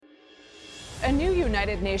A new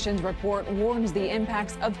United Nations report warns the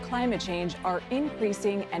impacts of climate change are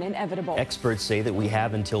increasing and inevitable. Experts say that we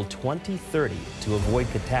have until 2030 to avoid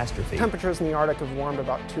catastrophe. Temperatures in the Arctic have warmed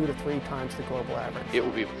about 2 to 3 times the global average. It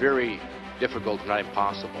will be very difficult, if not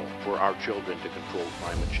impossible, for our children to control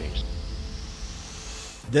climate change.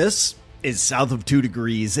 This is South of 2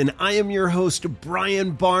 Degrees, and I am your host,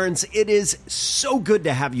 Brian Barnes. It is so good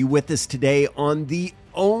to have you with us today on the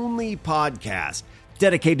only podcast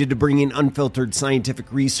dedicated to bringing unfiltered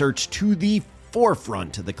scientific research to the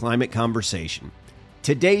forefront of the climate conversation.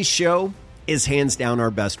 Today's show is hands down our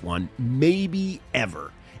best one, maybe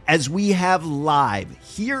ever, as we have live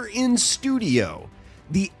here in studio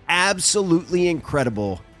the absolutely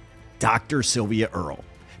incredible Dr. Sylvia Earle.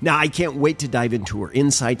 Now, I can't wait to dive into her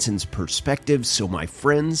insights and perspectives, so my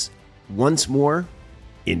friends, once more,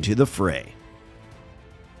 into the fray.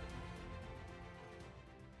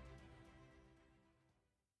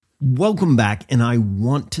 Welcome back, and I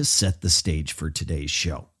want to set the stage for today's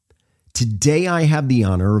show. Today, I have the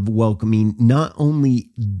honor of welcoming not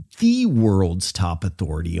only the world's top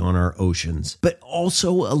authority on our oceans, but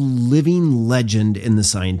also a living legend in the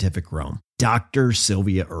scientific realm, Dr.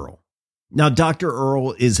 Sylvia Earle. Now, Dr.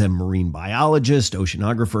 Earle is a marine biologist,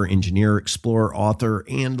 oceanographer, engineer, explorer, author,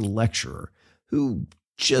 and lecturer who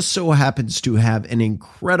just so happens to have an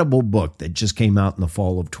incredible book that just came out in the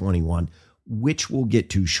fall of 21, which we'll get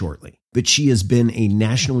to shortly. But she has been a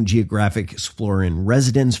National Geographic Explorer in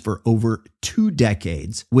residence for over 2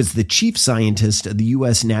 decades, was the chief scientist of the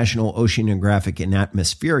U.S. National Oceanographic and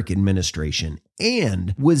Atmospheric Administration,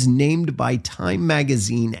 and was named by Time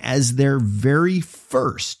magazine as their very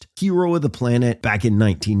first hero of the planet back in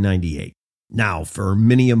 1998. Now, for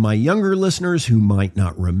many of my younger listeners who might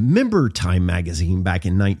not remember Time magazine back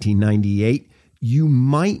in 1998, you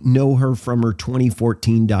might know her from her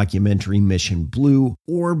 2014 documentary Mission Blue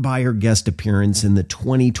or by her guest appearance in the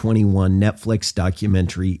 2021 Netflix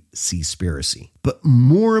documentary Seaspiracy. But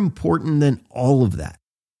more important than all of that,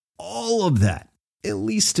 at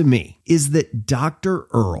least to me, is that Dr.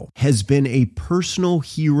 Earle has been a personal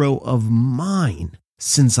hero of mine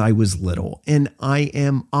since I was little, and I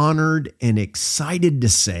am honored and excited to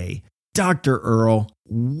say, Dr. Earle,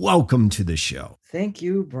 welcome to the show. Thank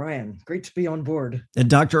you, Brian. Great to be on board. And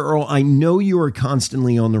Dr. Earle, I know you are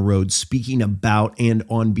constantly on the road speaking about and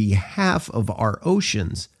on behalf of our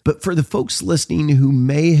oceans. But for the folks listening who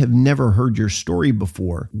may have never heard your story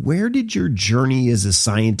before, where did your journey as a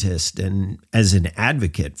scientist and as an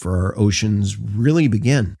advocate for our oceans really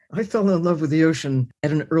begin? I fell in love with the ocean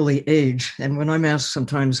at an early age. And when I'm asked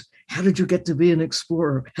sometimes, how did you get to be an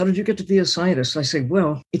explorer? How did you get to be a scientist? I say,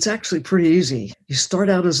 well, it's actually pretty easy. You start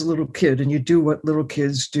out as a little kid and you do what little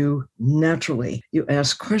kids do naturally. You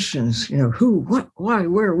ask questions, who, what, why,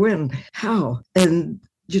 where, when, how, and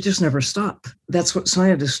you just never stop. That's what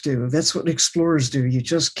scientists do. That's what explorers do. You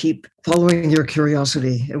just keep following your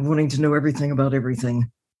curiosity and wanting to know everything about everything.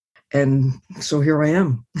 And so here I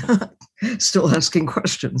am, still asking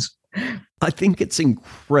questions. I think it's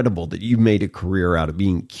incredible that you made a career out of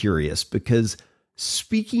being curious because,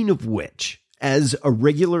 speaking of which, as a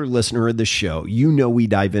regular listener of the show, you know we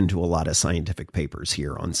dive into a lot of scientific papers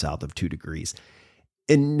here on South of 2 Degrees.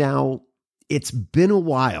 And now it's been a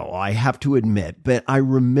while, I have to admit, but I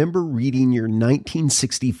remember reading your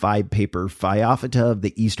 1965 paper, Phaeophyta of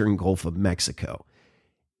the Eastern Gulf of Mexico.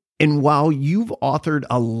 And while you've authored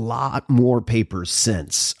a lot more papers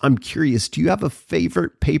since, I'm curious, do you have a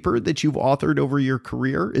favorite paper that you've authored over your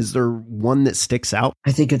career? Is there one that sticks out?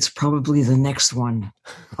 I think it's probably the next one.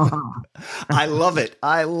 I love it.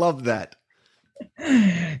 I love that.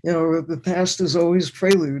 The past is always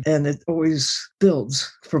prelude, and it always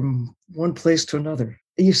builds from one place to another.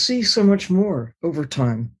 You see so much more over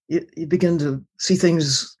time. You begin to see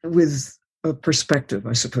things with a perspective,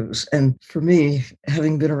 I suppose. And for me,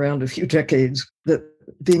 having been around a few decades, that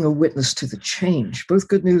being a witness to the change, both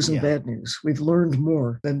good news and bad news, we've learned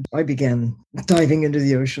more than I began diving into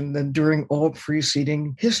the ocean than during all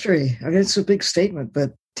preceding history. I mean, it's a big statement,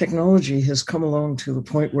 but technology has come along to the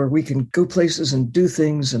point where we can go places and do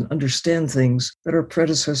things and understand things that our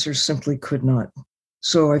predecessors simply could not.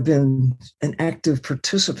 So I've been an active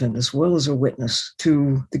participant as well as a witness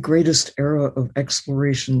to the greatest era of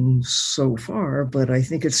exploration so far, but I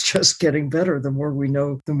think it's just getting better. The more we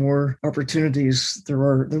know, the more opportunities there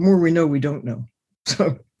are, the more we know we don't know.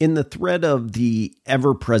 So in the thread of the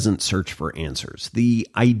ever-present search for answers, the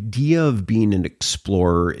idea of being an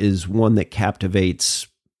explorer is one that captivates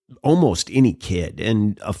almost any kid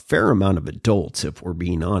and a fair amount of adults, if we're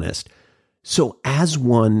being honest. So as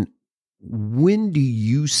one, when do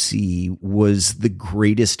you see was the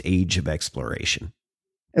greatest age of exploration?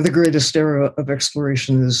 And the greatest era of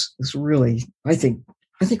exploration is really, I think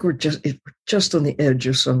we're just on the edge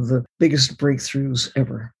of some of the biggest breakthroughs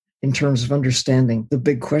ever in terms of understanding the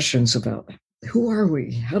big questions about who are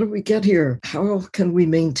we? How did we get here? How can we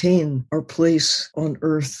maintain our place on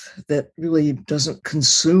Earth that really doesn't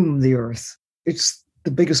consume the Earth? It's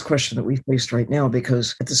the biggest question that we faced right now,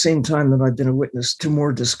 because at the same time that I've been a witness to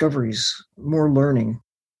more discoveries, more learning,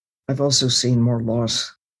 I've also seen more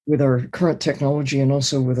loss. With our current technology and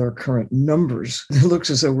also with our current numbers, it looks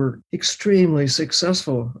as though we're extremely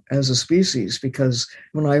successful as a species, because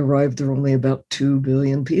when I arrived, there were only about 2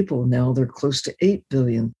 billion people. Now they're close to 8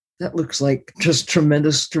 billion. That looks like just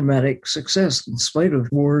tremendous, dramatic success. In spite of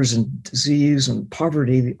wars and disease and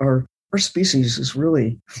poverty, our species is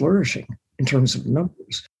really flourishing in terms of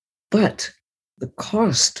numbers. But the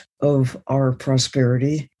cost of our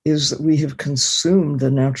prosperity is that we have consumed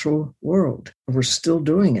the natural world. We're still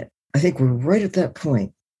doing it. I think we're right at that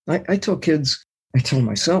point. I tell kids, I tell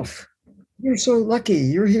myself, you're so lucky.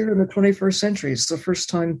 You're here in the 21st century. It's the first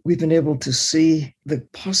time we've been able to see the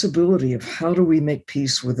possibility of how do we make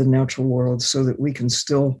peace with the natural world so that we can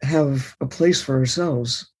still have a place for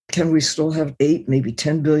ourselves. Can we still have 8, maybe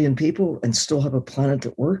 10 billion people and still have a planet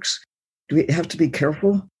that works? Do we have to be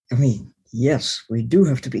careful? I mean, yes, we do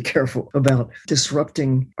have to be careful about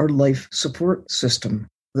disrupting our life support system.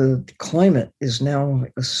 The climate is now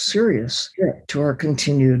a serious threat to our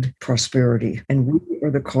continued prosperity, and we are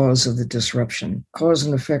the cause of the disruption. Cause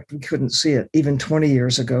and effect, we couldn't see it even 20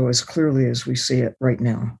 years ago as clearly as we see it right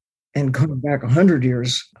now. And going back 100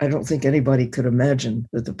 years, I don't think anybody could imagine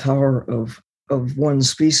that the power of one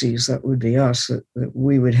species, that would be us, that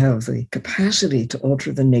we would have the capacity to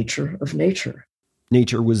alter the nature of nature.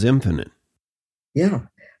 Nature was infinite. Yeah,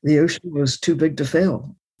 the ocean was too big to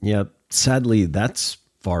fail. Yeah, sadly, that's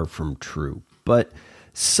far from true. But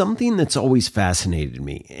something that's always fascinated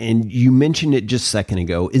me, and you mentioned it just a second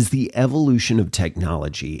ago, is the evolution of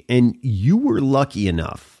technology. And you were lucky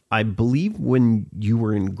enough, I believe when you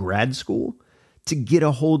were in grad school, to get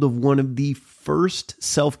a hold of one of the first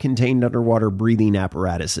self-contained underwater breathing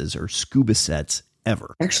apparatuses, or scuba sets,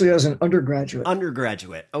 ever. Actually, I was an undergraduate.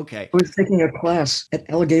 Undergraduate, okay. I was taking a class at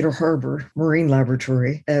Alligator Harbor Marine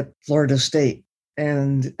Laboratory at Florida State.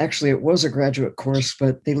 And actually, it was a graduate course,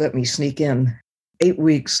 but they let me sneak in 8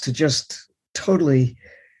 weeks to just totally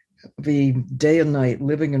be day and night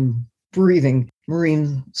living and breathing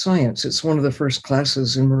marine science. It's one of the first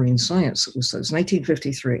classes in marine science. It was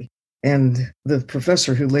 1953. And the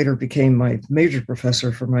professor who later became my major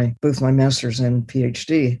professor for both my master's and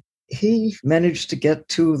PhD, he managed to get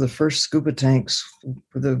 2 of the first scuba tanks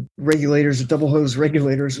for the regulators, double hose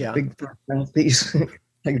regulators, Yeah. Big mouthpiece.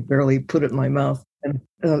 I could barely put it in my mouth. And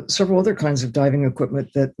several other kinds of diving equipment,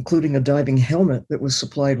 including a diving helmet that was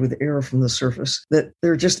supplied with air from the surface. That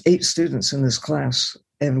there were just 8 students in this class,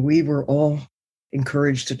 and we were all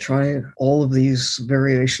encouraged to try all of these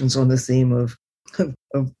variations on the theme of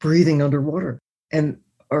breathing underwater. And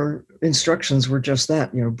our instructions were just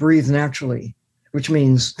that, breathe naturally, which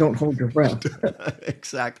means don't hold your breath.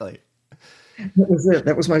 Exactly. That was it.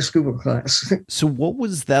 That was my scuba class. So what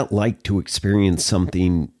was that like to experience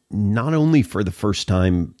something not only for the first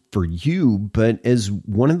time for you, but as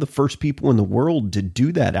one of the first people in the world to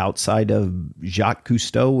do that outside of Jacques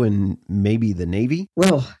Cousteau and maybe the Navy?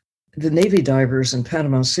 Well, the Navy divers in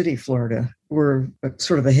Panama City, Florida, were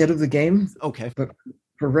sort of ahead of the game. Okay. But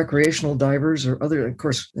for recreational divers or other, of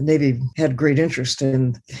course, the Navy had great interest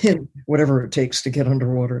in whatever it takes to get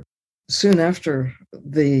underwater. Soon after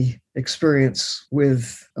the experience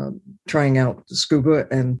with trying out scuba,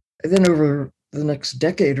 and then over the next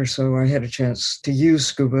decade or so, I had a chance to use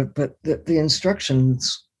scuba, but the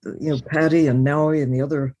instructions, PADI and NAUI and the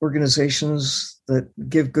other organizations that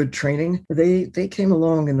give good training, they came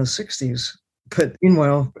along in the 60s. But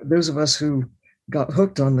meanwhile, those of us who got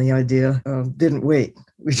hooked on the idea didn't wait.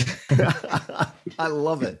 I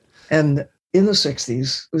love it. And in the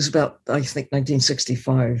 60s, it was about, I think,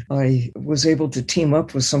 1965, I was able to team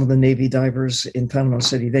up with some of the Navy divers in Panama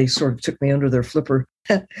City. They sort of took me under their flipper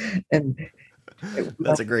and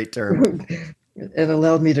that's a great term. And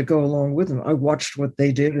allowed me to go along with them. I watched what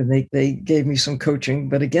they did, and they gave me some coaching.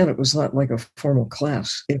 But again, it was not like a formal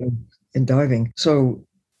class in diving. So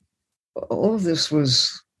all of this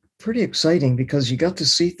was pretty exciting because you got to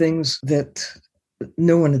see things that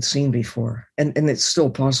no one had seen before. And it's still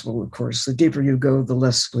possible, of course. The deeper you go, the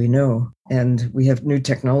less we know. And we have new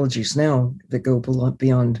technologies now that go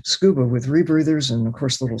beyond scuba with rebreathers and, of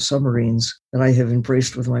course, little submarines that I have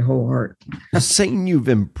embraced with my whole heart. Saying you've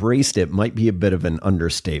embraced it might be a bit of an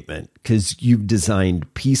understatement, because you've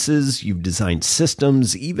designed pieces, you've designed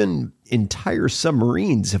systems, even entire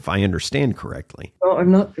submarines, if I understand correctly. Well,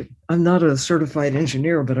 I'm not a certified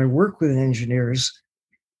engineer, but I work with engineers.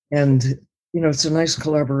 And it's a nice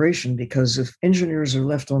collaboration, because if engineers are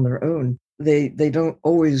left on their own, they don't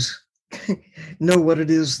always know what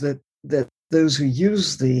it is that those who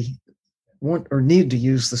want or need to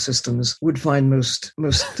use the systems would find most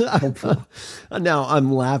helpful. Now,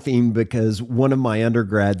 I'm laughing because one of my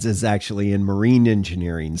undergrads is actually in marine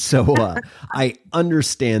engineering. So I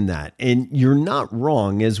understand that. And you're not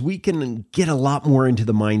wrong, as we can get a lot more into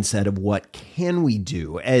the mindset of what can we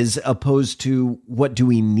do as opposed to what do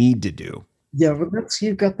we need to do. Yeah, well,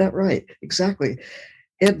 you've got that right. Exactly.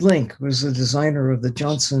 Ed Link was the designer of the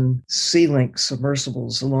Johnson Sea-Link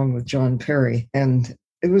submersibles along with John Perry. And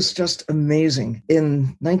it was just amazing.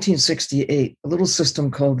 In 1968, a little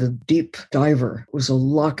system called the Deep Diver was a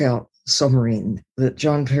lockout submarine that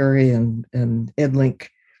John Perry and Ed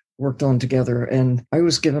Link worked on together. And I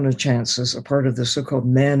was given a chance as a part of the so-called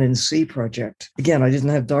Man in Sea project. Again, I didn't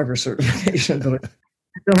have diver certification, but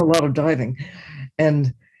I've done a lot of diving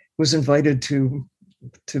and was invited to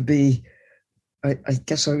be, I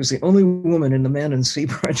guess I was the only woman in the Man in Sea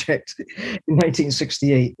project in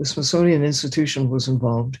 1968. The Smithsonian Institution was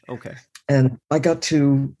involved. Okay. And I got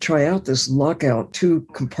to try out this lockout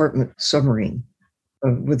 2-compartment submarine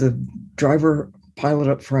with a driver, pilot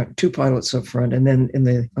up front, 2 pilots up front, and then in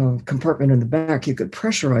the compartment in the back, you could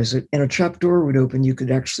pressurize it, and a trap door would open. You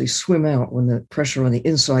could actually swim out when the pressure on the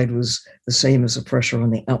inside was the same as the pressure on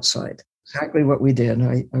the outside. Exactly what we did.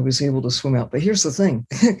 I was able to swim out. But here's the thing.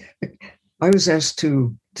 I was asked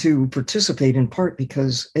to participate in part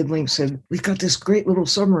because Ed Link said, we've got this great little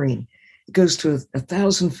submarine. It goes to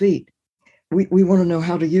 1,000 feet. We want to know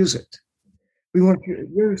how to use it. We want you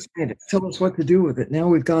to understand it. Tell us what to do with it. Now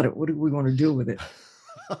we've got it. What do we want to do with it?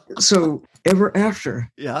 So ever after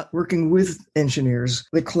working with engineers,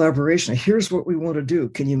 the collaboration, here's what we want to do.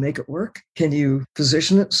 Can you make it work? Can you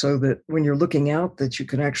position it so that when you're looking out that you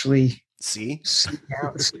can actually see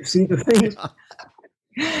the things?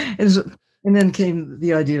 And then came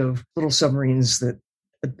the idea of little submarines that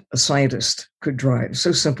a scientist could drive.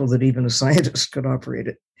 So simple that even a scientist could operate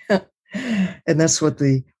it. And that's what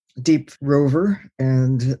the Deep Rover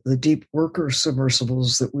and the Deep Worker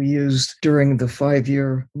submersibles that we used during the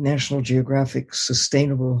 5-year National Geographic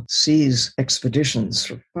Sustainable Seas expeditions.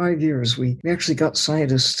 For 5 years, we actually got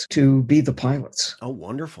scientists to be the pilots. Oh,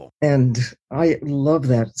 wonderful. And I love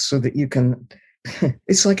that, so that you can,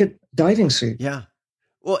 it's like a diving suit. Yeah.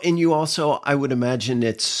 Well, and you also, I would imagine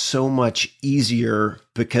it's so much easier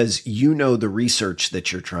because you know the research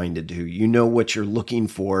that you're trying to do. You know what you're looking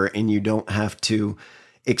for, and you don't have to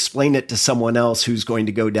explain it to someone else who's going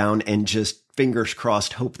to go down and just fingers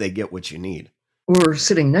crossed hope they get what you need. Or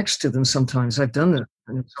sitting next to them sometimes. I've done that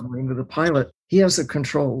with a pilot. He has the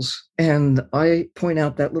controls, and I point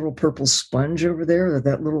out that little purple sponge over there,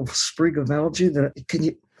 that little sprig of algae,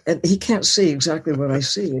 and he can't see exactly what I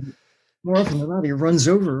see. And more often than not, he runs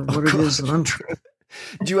over what it is that I'm trying.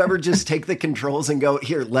 Do you ever just take the controls and go,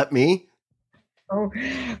 here, let me? Oh,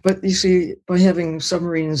 but you see, by having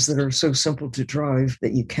submarines that are so simple to drive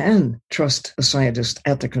that you can trust a scientist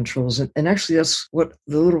at the controls. And actually, that's what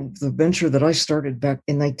the venture that I started back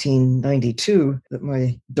in 1992, that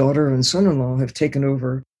my daughter and son-in-law have taken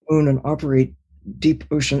over, own and operate deep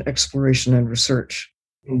ocean exploration and research.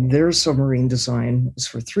 Their submarine design is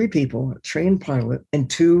for 3 people, a trained pilot, and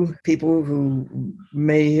 2 people who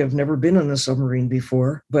may have never been in a submarine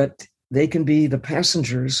before, but they can be the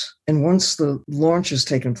passengers. And once the launch has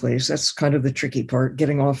taken place, that's kind of the tricky part,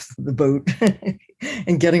 getting off the boat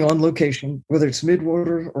and getting on location, whether it's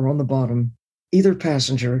midwater or on the bottom. Either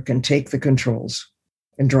passenger can take the controls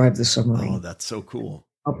and drive the submarine. Oh, that's so cool.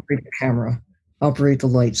 Operate the camera, operate the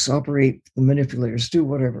lights, operate the manipulators, do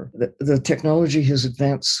whatever. The technology has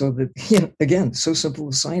advanced so that, again, so simple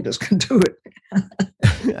a scientist can do it.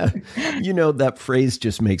 You know, that phrase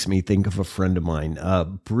just makes me think of a friend of mine, a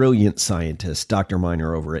brilliant scientist, Dr.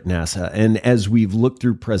 Miner over at NASA. And as we've looked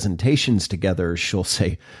through presentations together, she'll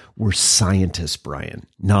say, we're scientists, Brian,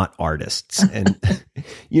 not artists. And,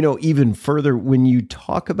 even further, when you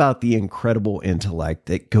talk about the incredible intellect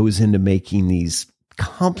that goes into making these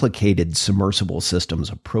complicated submersible systems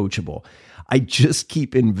approachable, I just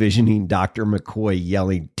keep envisioning Dr. McCoy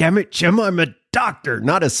yelling, damn it, Jim, I'm a doctor,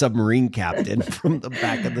 not a submarine captain, from the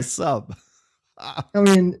back of the sub. I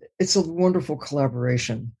mean, it's a wonderful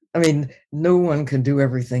collaboration. I mean, no one can do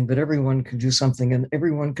everything, but everyone can do something, and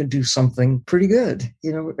everyone can do something pretty good.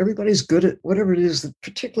 You know, everybody's good at whatever it is, that,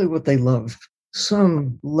 particularly what they love.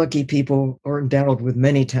 Some lucky people are endowed with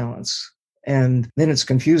many talents, and then it's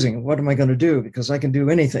confusing. What am I going to do? Because I can do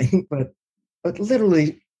anything. But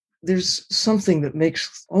literally, there's something that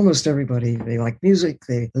makes almost everybody. They like music.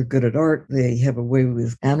 They're good at art. They have a way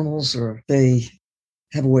with animals, or they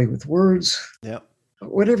have a way with words. Yep.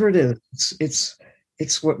 Whatever it is,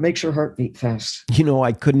 it's what makes your heart beat fast. You know,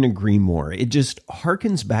 I couldn't agree more. It just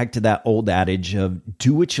harkens back to that old adage of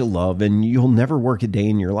do what you love and you'll never work a day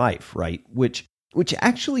in your life, right? Which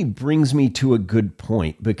actually brings me to a good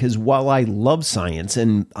point, because while I love science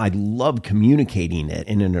and I love communicating it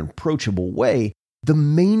in an approachable way, the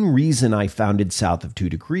main reason I founded South of 2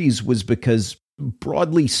 Degrees was because,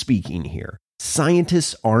 broadly speaking here,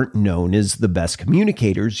 scientists aren't known as the best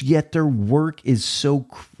communicators, yet their work is so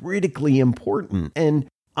critically important. And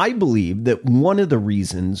I believe that one of the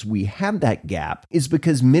reasons we have that gap is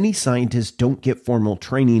because many scientists don't get formal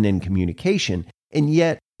training in communication, and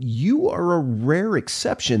yet you are a rare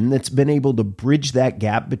exception that's been able to bridge that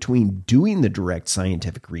gap between doing the direct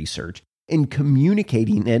scientific research and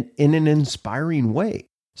communicating it in an inspiring way.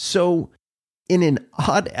 So, in an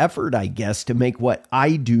odd effort, I guess, to make what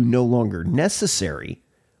I do no longer necessary,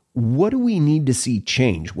 what do we need to see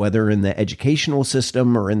change, whether in the educational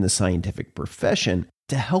system or in the scientific profession,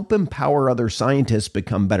 to help empower other scientists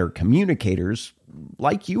become better communicators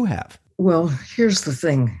like you have? Well, here's the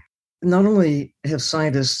thing. Not only have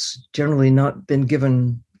scientists generally not been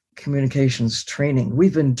given communications training,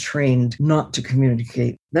 we've been trained not to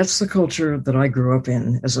communicate. That's the culture that I grew up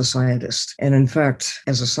in as a scientist. And in fact,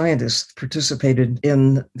 as a scientist, participated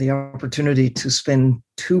in the opportunity to spend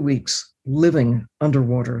 2 weeks living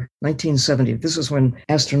underwater. 1970. This is when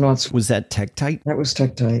astronauts... Was that Tektite? That was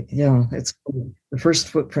Tektite. Yeah. It's the first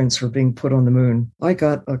footprints were being put on the moon. I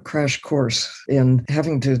got a crash course in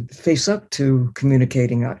having to face up to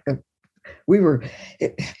communicating.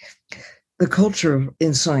 The culture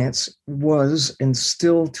in science was, and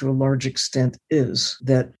still to a large extent is,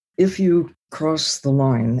 that if you cross the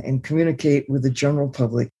line and communicate with the general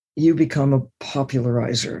public, you become a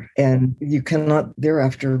popularizer, and you cannot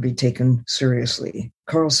thereafter be taken seriously.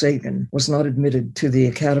 Carl Sagan was not admitted to the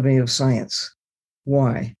Academy of Science.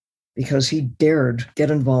 Why? Because he dared get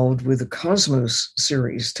involved with the Cosmos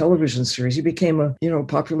series, television series. He became a,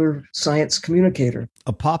 popular science communicator.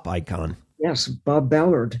 A pop icon. Yes, Bob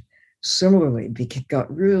Ballard similarly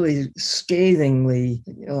got really scathingly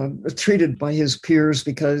treated by his peers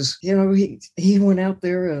because, he went out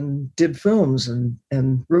there and did films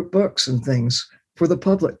and wrote books and things for the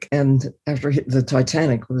public. And after the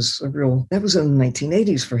Titanic that was in the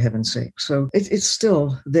 1980s, for heaven's sake. So it's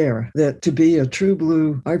still there, that to be a true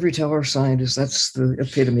blue ivory tower scientist, that's the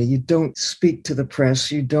epitome. You don't speak to the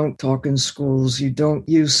press. You don't talk in schools. You don't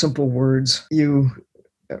use simple words.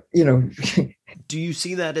 Do you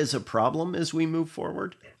see that as a problem as we move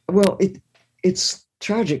forward? Well, it's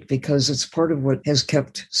tragic because it's part of what has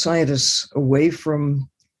kept scientists away from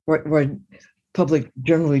why public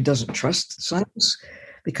generally doesn't trust science,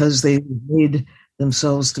 because they made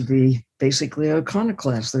themselves to be basically a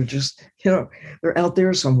iconoclast. They're just, they're out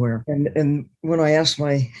there somewhere. And when I asked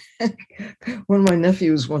one of my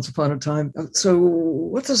nephews once upon a time, so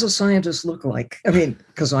what does a scientist look like? I mean,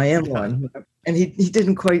 because I am one. And he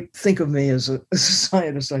didn't quite think of me as a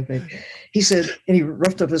scientist, I think. He said, and he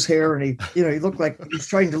roughed up his hair, and he looked like, he's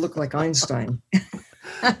trying to look like Einstein.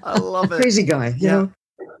 I love it. Crazy guy, a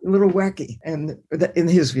little wacky, and in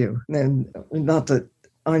his view. And not that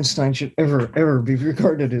Einstein should ever be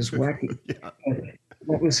regarded as wacky.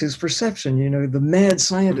 That was his perception, the mad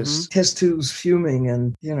scientist, test tubes fuming,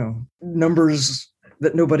 and, numbers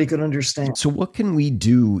that nobody could understand. So what can we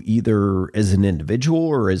do either as an individual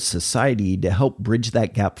or as society to help bridge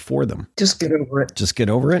that gap for them? Just get over it. Just get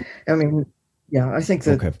over it? I mean, I think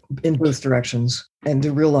that in both directions, and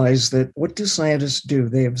to realize that what do scientists do?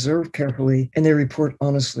 They observe carefully and they report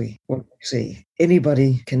honestly what they see.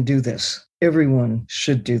 Anybody can do this. Everyone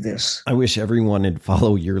should do this. I wish everyone would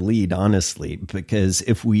follow your lead, honestly, because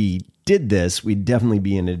if we did this, we'd definitely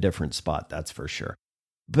be in a different spot. That's for sure.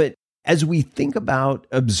 But as we think about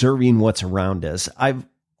observing what's around us, I've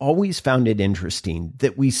always found it interesting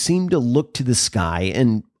that we seem to look to the sky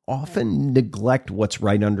and often neglect what's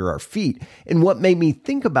right under our feet. And what made me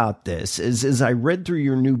think about this is as I read through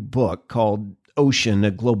your new book called Ocean, A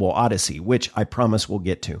Global Odyssey, which I promise we'll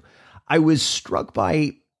get to, I was struck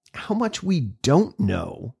by how much we don't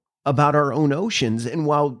know about our own oceans. And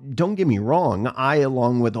while, don't get me wrong, I,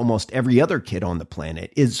 along with almost every other kid on the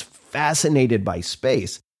planet, is fascinated by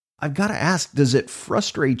space, I've got to ask, does it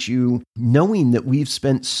frustrate you knowing that we've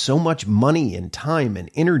spent so much money and time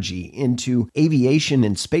and energy into aviation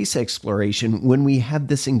and space exploration when we have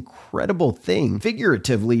this incredible thing,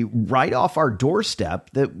 figuratively, right off our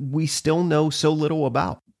doorstep that we still know so little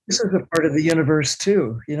about? This is a part of the universe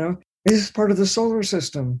too, you know? This is part of the solar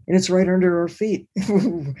system, and it's right under our feet.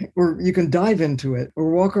 Or you can dive into it, or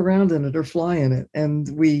walk around in it, or fly in it. And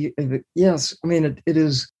yes, I mean, it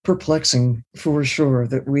is perplexing for sure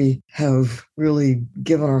that we have really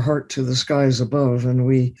given our heart to the skies above, and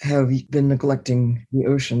we have been neglecting the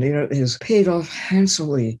ocean. You know, it has paid off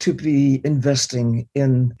handsomely to be investing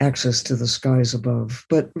in access to the skies above.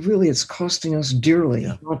 But really, it's costing us dearly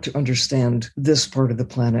not to understand this part of the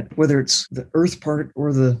planet, whether it's the Earth part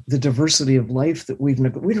or the diversity of life that we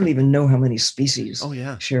don't even know how many species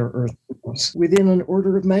share Earth with us within an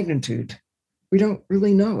order of magnitude. We don't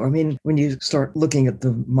really know. I mean, when you start looking at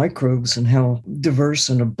the microbes and how diverse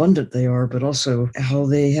and abundant they are, but also how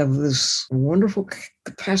they have this wonderful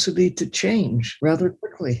capacity to change rather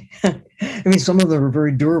quickly. I mean, some of them are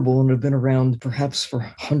very durable and have been around perhaps for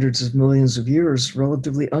hundreds of millions of years,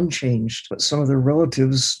 relatively unchanged. But some of their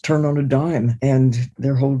relatives turn on a dime and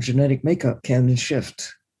their whole genetic makeup can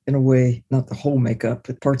shift in a way, not the whole makeup,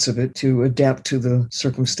 but parts of it, to adapt to the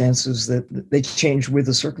circumstances that they change with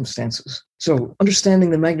the circumstances. So understanding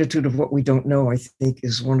the magnitude of what we don't know, I think,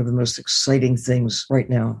 is one of the most exciting things right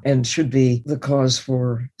now and should be the cause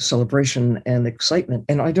for celebration and excitement.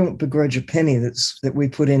 And I don't begrudge a penny that we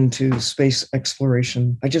put into space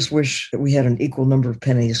exploration. I just wish that we had an equal number of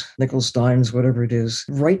pennies, nickels, dimes, whatever it is,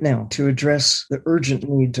 right now to address the urgent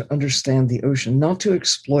need to understand the ocean, not to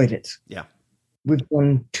exploit it. Yeah. We've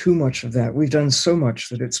done too much of that. We've done so much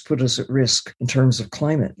that it's put us at risk in terms of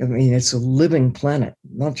climate. I mean, it's a living planet,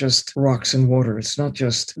 not just rocks and water. It's not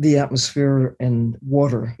just the atmosphere and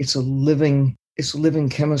water. It's living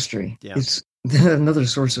chemistry. Yeah. It's another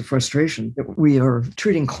source of frustration that we are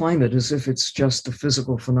treating climate as if it's just a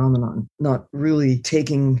physical phenomenon, not really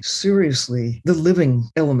taking seriously the living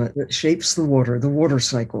element that shapes the water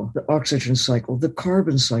cycle, the oxygen cycle, the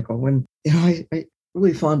carbon cycle. When, you know, I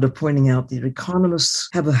really fond of pointing out that economists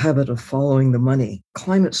have a habit of following the money.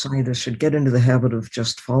 Climate scientists should get into the habit of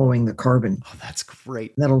just following the carbon. Oh, that's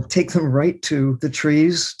great. That'll take them right to the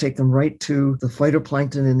trees, take them right to the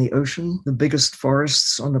phytoplankton in the ocean. The biggest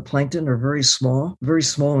forests on the plankton are very small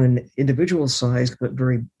in individual size, but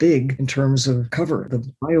very big in terms of cover, the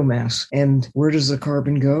biomass. And where does the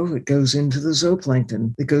carbon go? It goes into the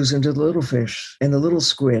zooplankton. It goes into the little fish and the little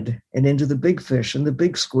squid, and into the big fish and the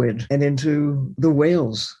big squid, and into the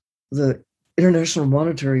whales. The International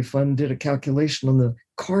Monetary Fund did a calculation on the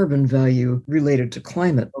carbon value related to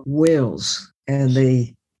climate of whales, and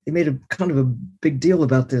they made a kind of a big deal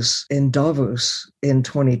about this in Davos in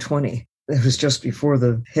 2020. It was just before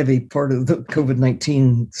the heavy part of the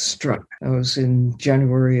COVID-19 struck. That was in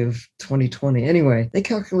January of 2020. Anyway, they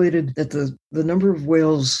calculated that the number of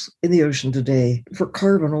whales in the ocean today for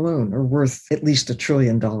carbon alone are worth at least $1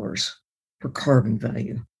 trillion for carbon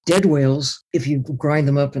value. Dead whales, if you grind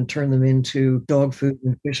them up and turn them into dog food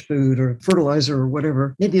and fish food or fertilizer or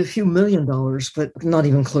whatever, maybe a few $1 million, but not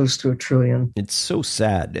even close to $1 trillion. It's so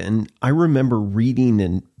sad. And I remember reading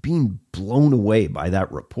and being blown away by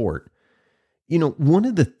that report. You know, one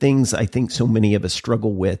of the things I think so many of us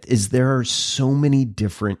struggle with is there are so many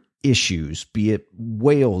different issues, be it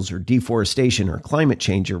whales or deforestation or climate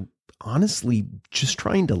change or honestly just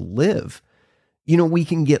trying to live. You know, we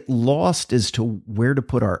can get lost as to where to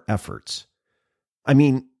put our efforts. I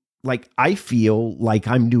mean, like, I feel like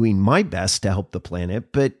I'm doing my best to help the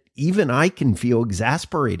planet, but even I can feel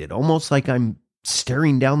exasperated, almost like I'm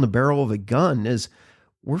staring down the barrel of a gun, as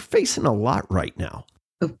we're facing a lot right now.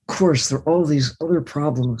 Of course, there are all these other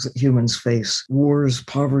problems that humans face: wars,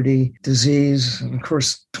 poverty, disease. And of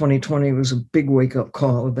course, 2020 was a big wake-up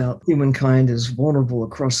call about humankind is vulnerable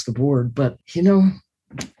across the board. But, you know,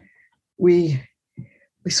 we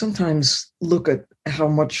sometimes look at how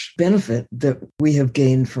much benefit that we have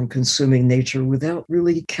gained from consuming nature without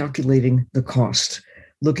really calculating the cost,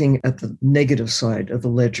 looking at the negative side of the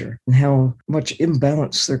ledger and how much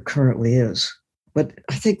imbalance there currently is. But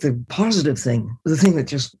I think the positive thing, the thing that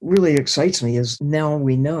just really excites me, is now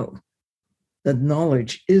we know. The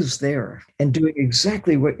knowledge is there, and doing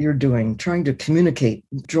exactly what you're doing, trying to communicate,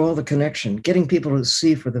 draw the connection, getting people to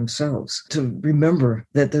see for themselves, to remember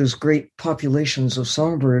that those great populations of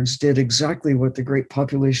songbirds did exactly what the great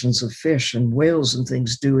populations of fish and whales and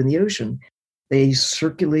things do in the ocean. They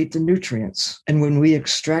circulate the nutrients. And when we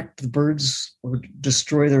extract the birds or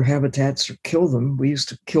destroy their habitats or kill them, we used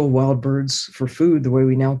to kill wild birds for food the way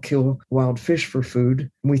we now kill wild fish for food.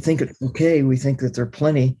 And we think it's okay. We think that there are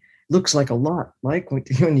plenty. Looks like a lot. Like when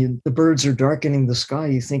the birds are darkening the sky,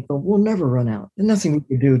 you think, well, we'll never run out. And nothing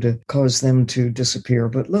we can do to cause them to disappear.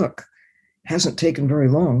 But look, hasn't taken very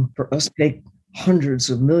long for us to take hundreds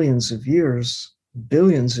of millions of years,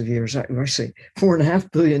 billions of years, I say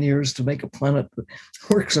 4.5 billion years to make a planet that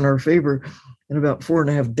works in our favor, and about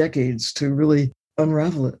 4.5 decades to really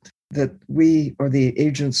unravel it. That we are the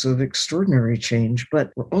agents of extraordinary change,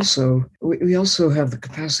 but we also have the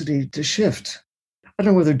capacity to shift. I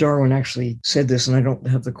don't know whether Darwin actually said this, and I don't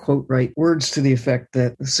have the quote right. Words to the effect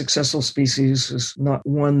that the successful species is not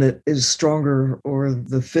one that is stronger or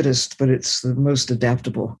the fittest, but it's the most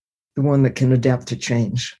adaptable, the one that can adapt to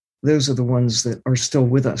change. Those are the ones that are still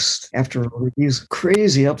with us after all these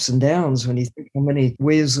crazy ups and downs. When you think how many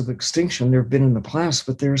waves of extinction there have been in the past,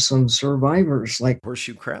 but there's some survivors like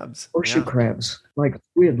horseshoe crabs, like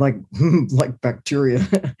bacteria,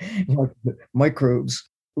 like microbes.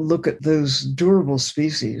 Look at those durable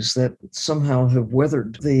species that somehow have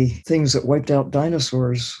weathered the things that wiped out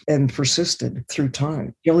dinosaurs and persisted through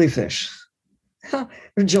time. Jellyfish. There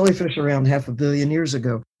were jellyfish around 500 million years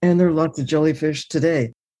ago, and there are lots of jellyfish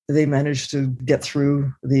today. They managed to get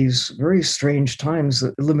through these very strange times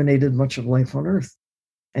that eliminated much of life on Earth.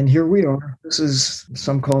 And here we are.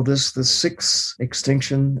 Some call this the sixth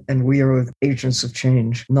extinction, and we are agents of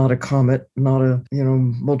change, not a comet, not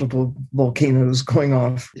multiple volcanoes going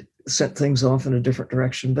off, sent things off in a different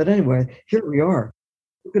direction. But anyway, here we are.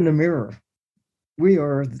 Look in the mirror. We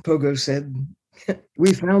are, Pogo said,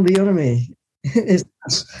 we found the enemy.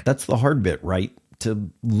 That's the hard bit, right? To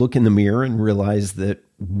look in the mirror and realize that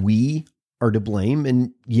we are to blame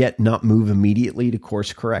and yet not move immediately to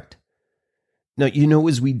course correct. Now,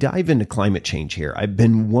 as we dive into climate change here, I've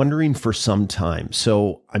been wondering for some time,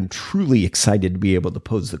 so I'm truly excited to be able to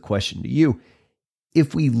pose the question to you.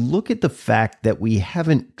 If we look at the fact that we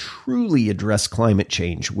haven't truly addressed climate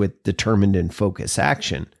change with determined and focused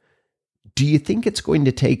action, do you think it's going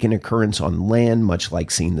to take an occurrence on land, much like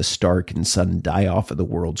seeing the stark and sudden die-off of the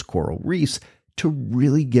world's coral reefs, to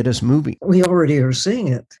really get us moving? We already are seeing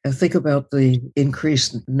it. And think about the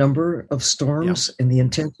increased number of storms and the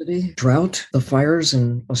intensity, drought, the fires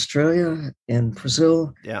in Australia and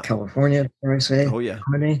Brazil, California, dare I say,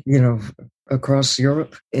 Germany, across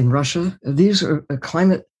Europe, in Russia. These are a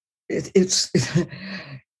climate, it's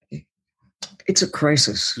a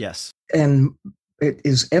crisis. Yes. And it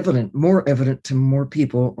is more evident to more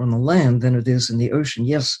people on the land than it is in the ocean.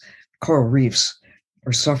 Yes, coral reefs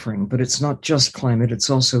are suffering, but it's not just climate. It's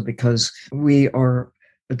also because we are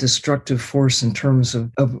a destructive force in terms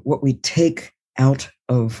of what we take out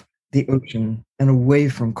of the ocean and away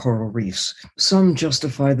from coral reefs. Some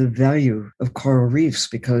justify the value of coral reefs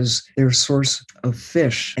because they're a source of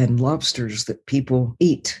fish and lobsters that people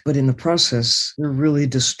eat. But in the process, they're really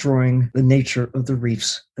destroying the nature of the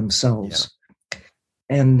reefs themselves. Yeah.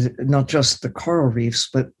 And not just the coral reefs,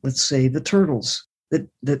 but let's say the turtles.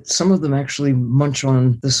 That some of them actually munch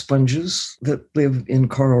on the sponges that live in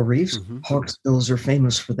coral reefs. Mm-hmm. Hawksbills are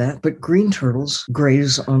famous for that. But green turtles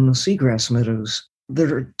graze on the seagrass meadows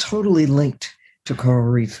that are totally linked to coral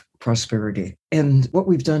reef prosperity. And what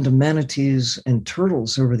we've done to manatees and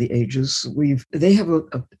turtles over the ages, they have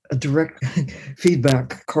a direct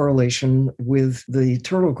feedback correlation with the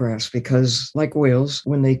turtle grass because, like whales,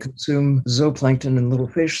 when they consume zooplankton and little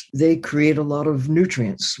fish, they create a lot of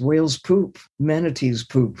nutrients. Whales poop, manatees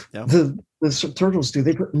poop. Yeah. The turtles do.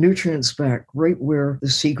 They put nutrients back right where the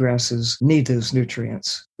seagrasses need those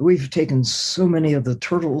nutrients. We've taken so many of the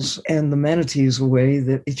turtles and the manatees away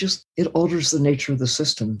that it alters the nature of the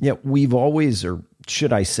system. Yeah, we've always, or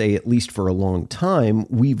should I say, at least for a long time,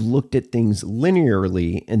 we've looked at things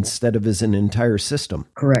linearly instead of as an entire system.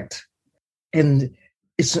 Correct. And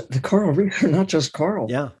the coral reefs are not just coral.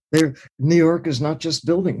 Yeah. New York is not just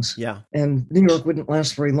buildings. Yeah. And New York wouldn't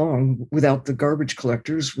last very long without the garbage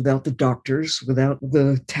collectors, without the doctors, without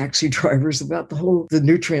the taxi drivers, without the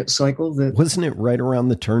nutrient cycle. Wasn't it right around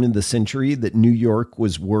the turn of the century that New York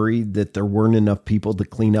was worried that there weren't enough people to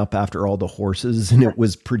clean up after all the horses? And it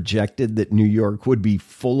was projected that New York would be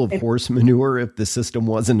full of horse manure if the system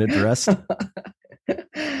wasn't addressed?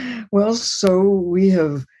 Well, so we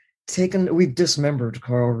have we've dismembered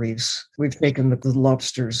coral reefs. We've taken the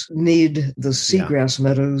lobsters need the seagrass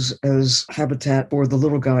meadows as habitat for the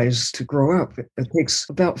little guys to grow up. It takes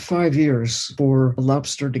about 5 years for a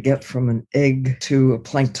lobster to get from an egg to a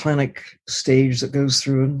planktonic stage that goes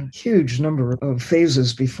through a huge number of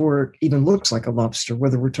phases before it even looks like a lobster,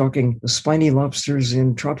 whether we're talking the spiny lobsters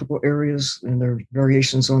in tropical areas, and there are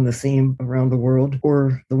variations on the theme around the world,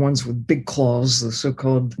 or the ones with big claws, the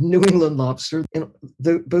so-called New England lobster. In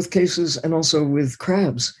both cases, and also with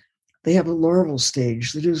crabs, they have a larval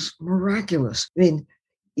stage that is miraculous. I mean,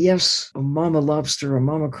 yes, a mama lobster, a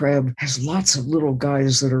mama crab has lots of little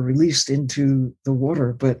guys that are released into the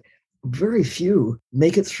water, but very few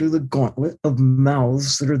make it through the gauntlet of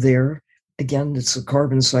mouths that are there. Again, it's a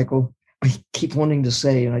carbon cycle. I keep wanting to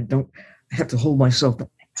say, and I have to hold myself, but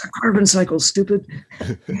it's a carbon cycle, stupid.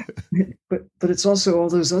 but it's also all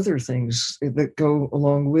those other things that go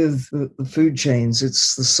along with the food chains.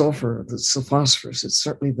 It's the sulfur, it's the phosphorus, it's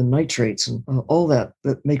certainly the nitrates, and all that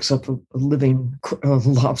makes up a living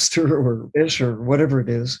lobster or fish or whatever it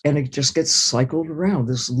is. And it just gets cycled around,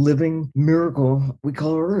 this living miracle we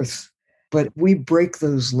call Earth. But we break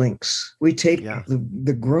those links. We take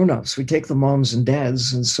the grown-ups, we take the moms and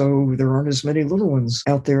dads, and so there aren't as many little ones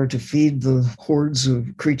out there to feed the hordes of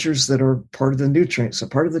creatures that are part of the nutrients, a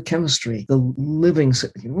part of the chemistry, the living,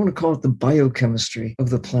 you want to call it the biochemistry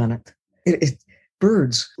of the planet.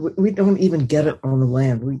 Birds, we don't even get it on the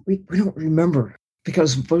land. We don't remember,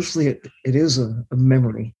 because mostly it is a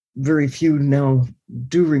memory. Very few now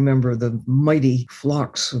do remember the mighty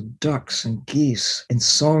flocks of ducks and geese and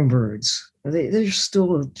songbirds. They're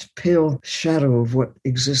still a pale shadow of what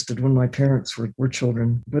existed when my parents were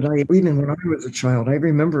children. But even when I was a child, I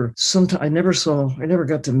remember sometimes I never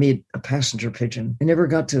got to meet a passenger pigeon. I never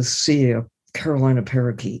got to see a Carolina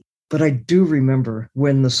parakeet. But I do remember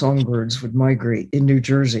when the songbirds would migrate in New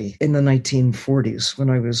Jersey in the 1940s when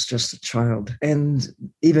I was just a child. And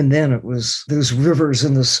even then it was those rivers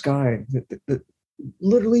in the sky that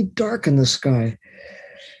literally darken the sky.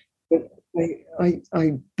 But I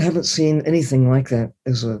haven't seen anything like that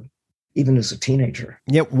even as a teenager.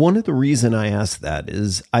 Yeah, one of the reasons I asked that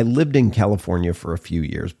is I lived in California for a few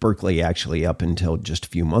years, Berkeley actually up until just a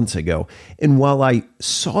few months ago. And while I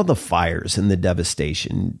saw the fires and the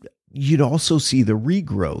devastation, you'd also see the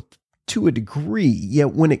regrowth to a degree.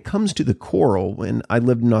 Yet when it comes to the coral, and I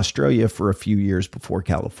lived in Australia for a few years before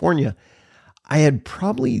California, I had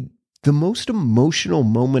probably the most emotional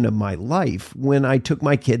moment of my life when I took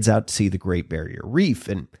my kids out to see the Great Barrier Reef.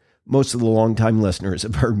 And most of the longtime listeners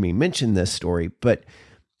have heard me mention this story, but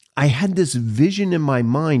I had this vision in my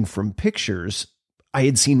mind from pictures I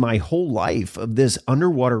had seen my whole life of this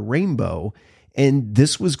underwater rainbow. And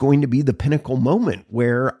this was going to be the pinnacle moment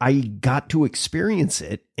where I got to experience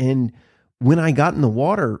it. And when I got in the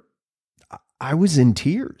water, I was in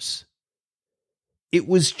tears. It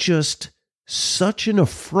was just such an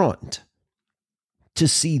affront to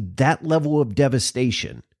see that level of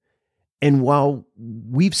devastation. And while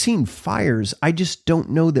we've seen fires, I just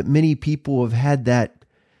don't know that many people have had that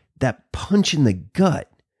punch in the gut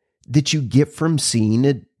that you get from seeing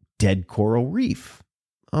a dead coral reef.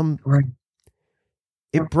 Right.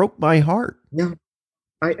 It broke my heart. Yeah,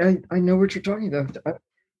 I know what you're talking about,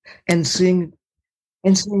 and seeing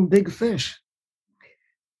big fish.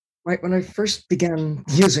 Right when I first began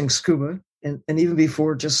using scuba, and even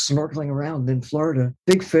before just snorkeling around in Florida,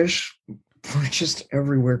 big fish were just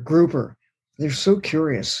everywhere. Grouper, they're so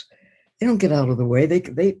curious. They don't get out of the way.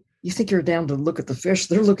 You think you're down to look at the fish,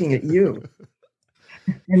 they're looking at you.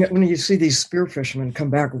 And when you see these spear fishermen come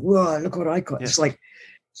back, whoa! Look what I caught. Yeah. It's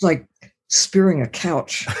like spearing a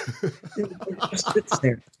couch. It just sits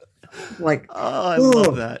there. Like, I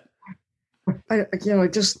love that. I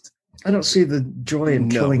don't see the joy in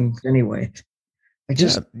killing anyway.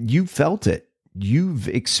 You felt it. You've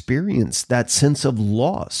experienced that sense of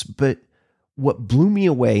loss. But what blew me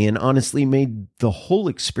away and honestly made the whole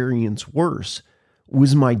experience worse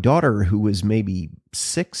was my daughter, who was maybe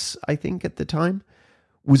 6, I think at the time,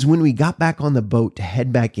 was when we got back on the boat to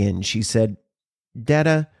head back in. She said,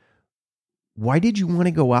 "Dada, why did you want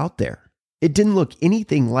to go out there? It didn't look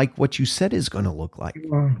anything like what you said is going to look like."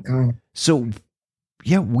 Oh, God. So,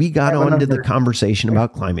 yeah, we got on to the conversation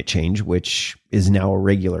about climate change, which is now a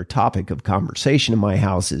regular topic of conversation in my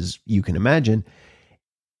house, as you can imagine.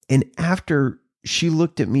 And after, she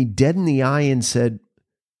looked at me dead in the eye and said,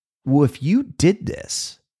 "Well, if you did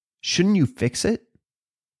this, shouldn't you fix it?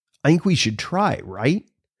 I think we should try, right?"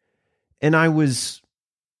 And I was,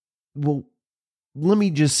 well, let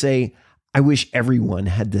me just say, I wish everyone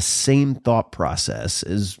had the same thought process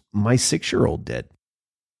as my 6-year-old did.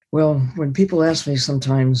 Well, when people ask me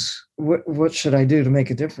sometimes, what should I do to make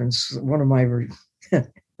a difference? One of my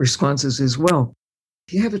responses is, well,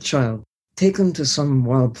 if you have a child, take them to some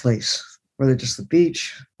wild place, whether just the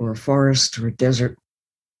beach or a forest or a desert,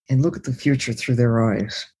 and look at the future through their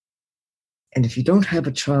eyes. And if you don't have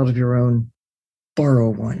a child of your own, borrow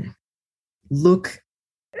one. Look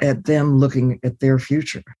at them looking at their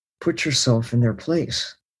future. Put yourself in their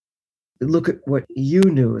place. Look at what you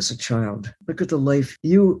knew as a child. Look at the life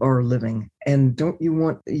you are living. And don't you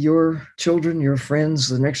want your children, your friends,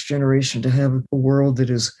 the next generation to have a world that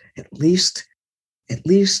is at least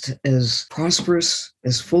as prosperous,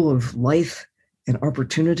 as full of life and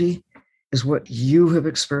opportunity as what you have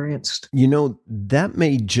experienced? You know, that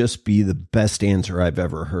may just be the best answer I've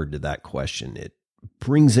ever heard to that question. It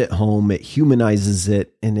brings it home, it humanizes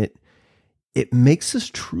it, and it makes us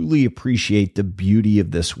truly appreciate the beauty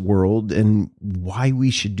of this world and why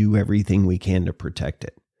we should do everything we can to protect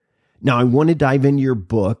it. Now, I want to dive into your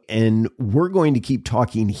book, and we're going to keep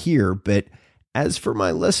talking here, but as for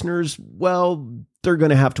my listeners, well, they're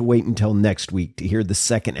going to have to wait until next week to hear the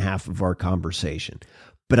second half of our conversation.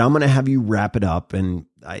 But I'm going to have you wrap it up, and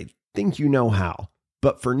I think you know how.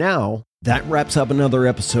 But for now, that wraps up another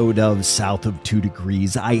episode of South of 2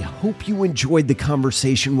 Degrees. I hope you enjoyed the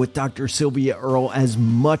conversation with Dr. Sylvia Earle as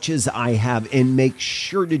much as I have, and make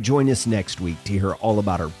sure to join us next week to hear all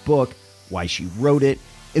about her book, why she wrote it,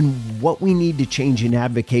 and what we need to change and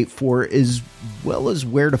advocate for, as well as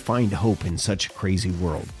where to find hope in such a crazy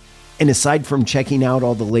world. And aside from checking out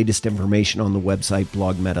all the latest information on the website,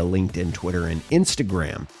 blog, Meta, LinkedIn, Twitter, and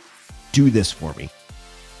Instagram, do this for me.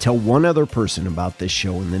 Tell one other person about this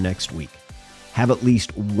show in the next week. Have at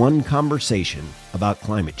least one conversation about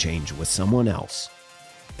climate change with someone else.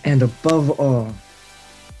 And above all,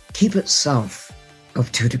 keep it south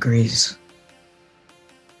of 2 degrees.